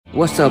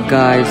What's up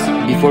guys?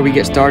 Before we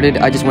get started,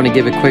 I just want to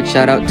give a quick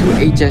shout out to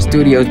HS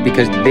Studios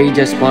because they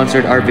just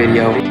sponsored our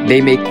video. They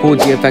make cool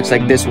GFX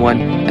like this one,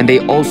 and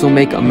they also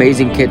make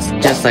amazing kits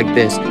just like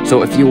this.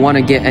 So if you want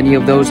to get any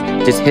of those,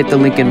 just hit the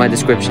link in my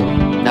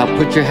description. Now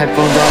put your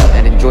headphones on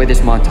and enjoy this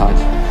montage.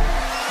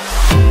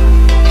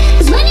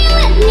 When you're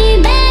with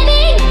me,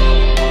 baby,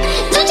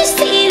 don't you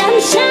see I'm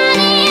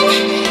shining?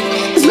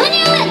 'Cause when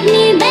you're with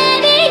me,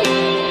 baby,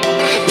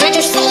 don't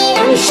you see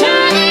I'm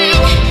shining?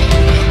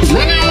 'Cause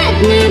when you're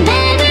with me,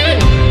 baby,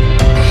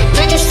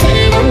 don't you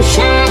see I'm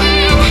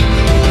shining?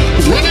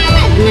 'Cause when you're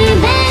with me,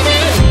 baby,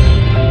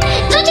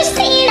 don't you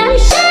see I'm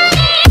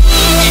shining?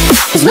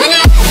 'Cause when you're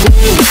with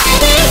me,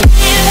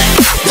 baby,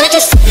 don't you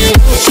see I'm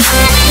shining?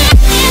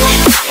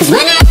 'Cause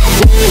when you're with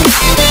me,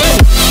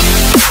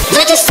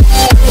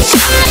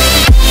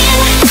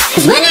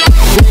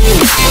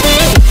 baby,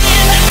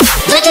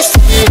 don't you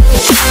see I'm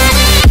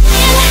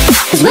shining?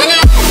 'Cause when you're with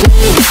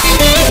me,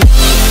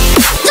 baby,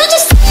 don't you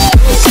see I'm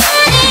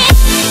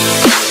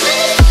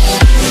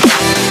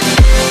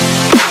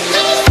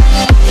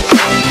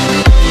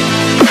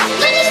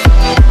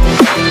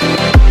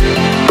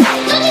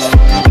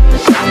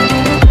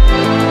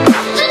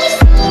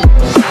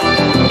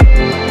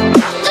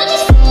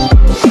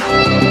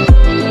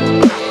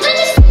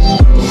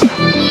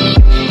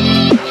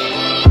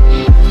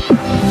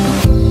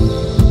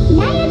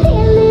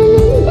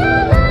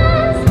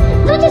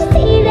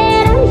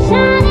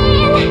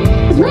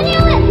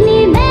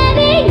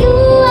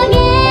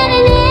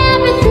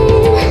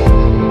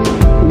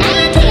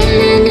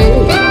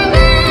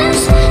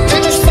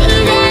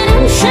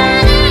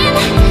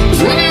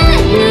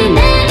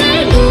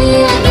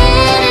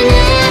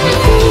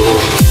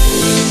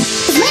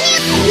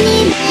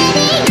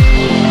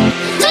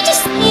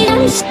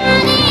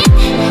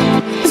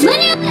 'Cause when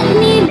you're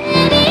with me, baby,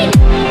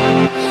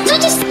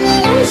 don't you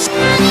see I'm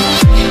shining?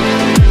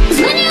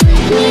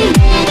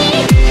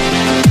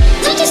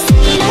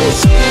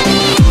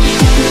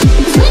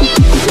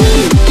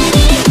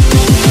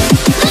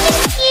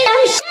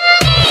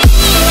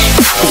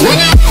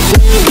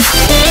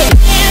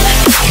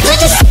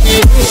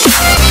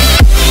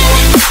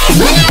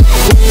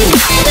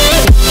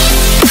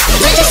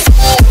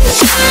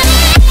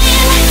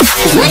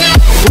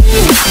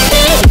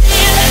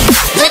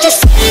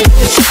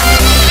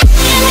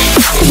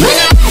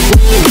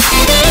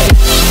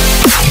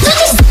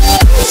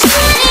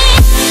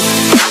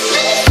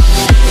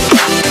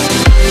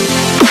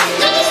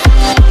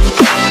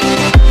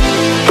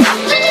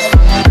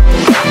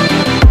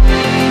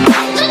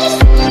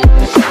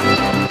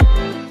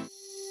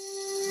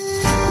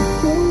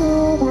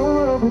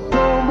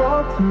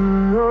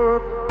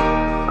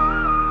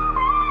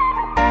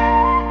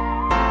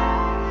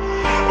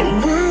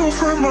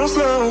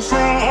 Myself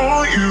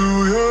from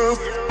you, yeah.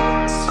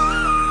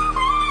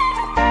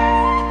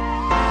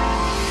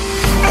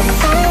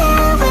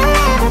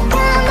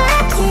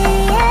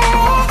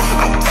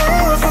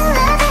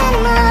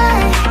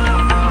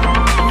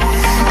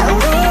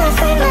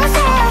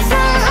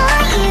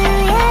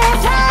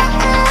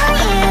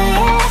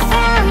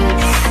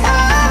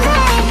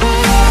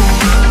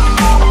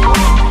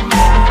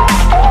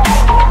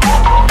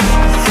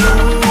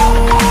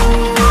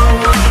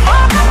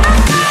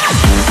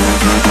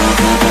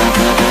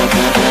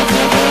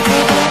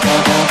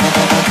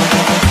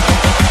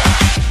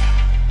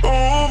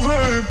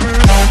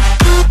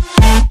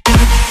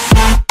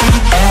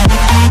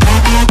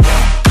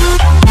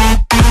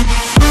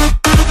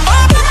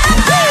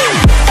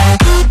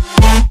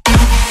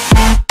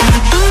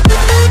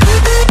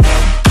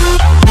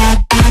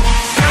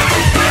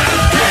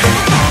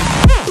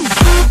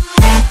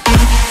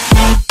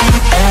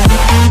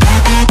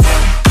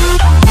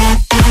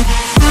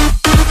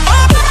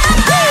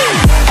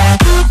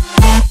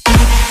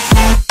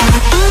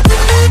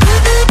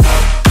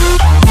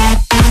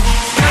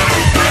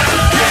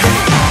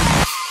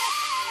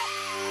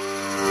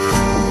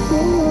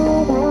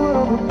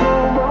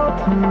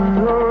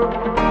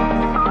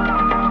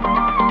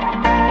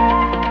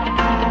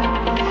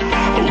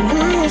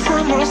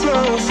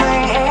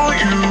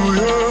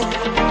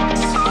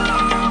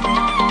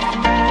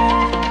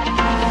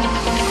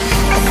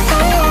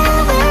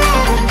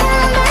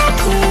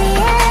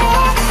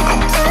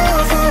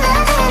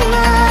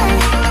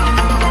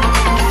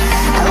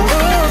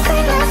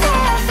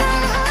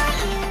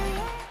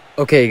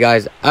 Okay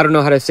guys, I don't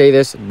know how to say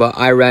this, but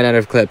I ran out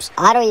of clips.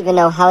 I don't even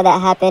know how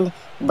that happened,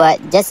 but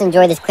just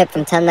enjoy this clip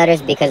from 10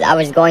 letters because I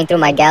was going through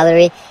my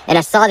gallery and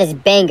I saw this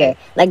banger.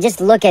 Like,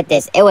 just look at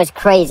this. It was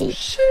crazy.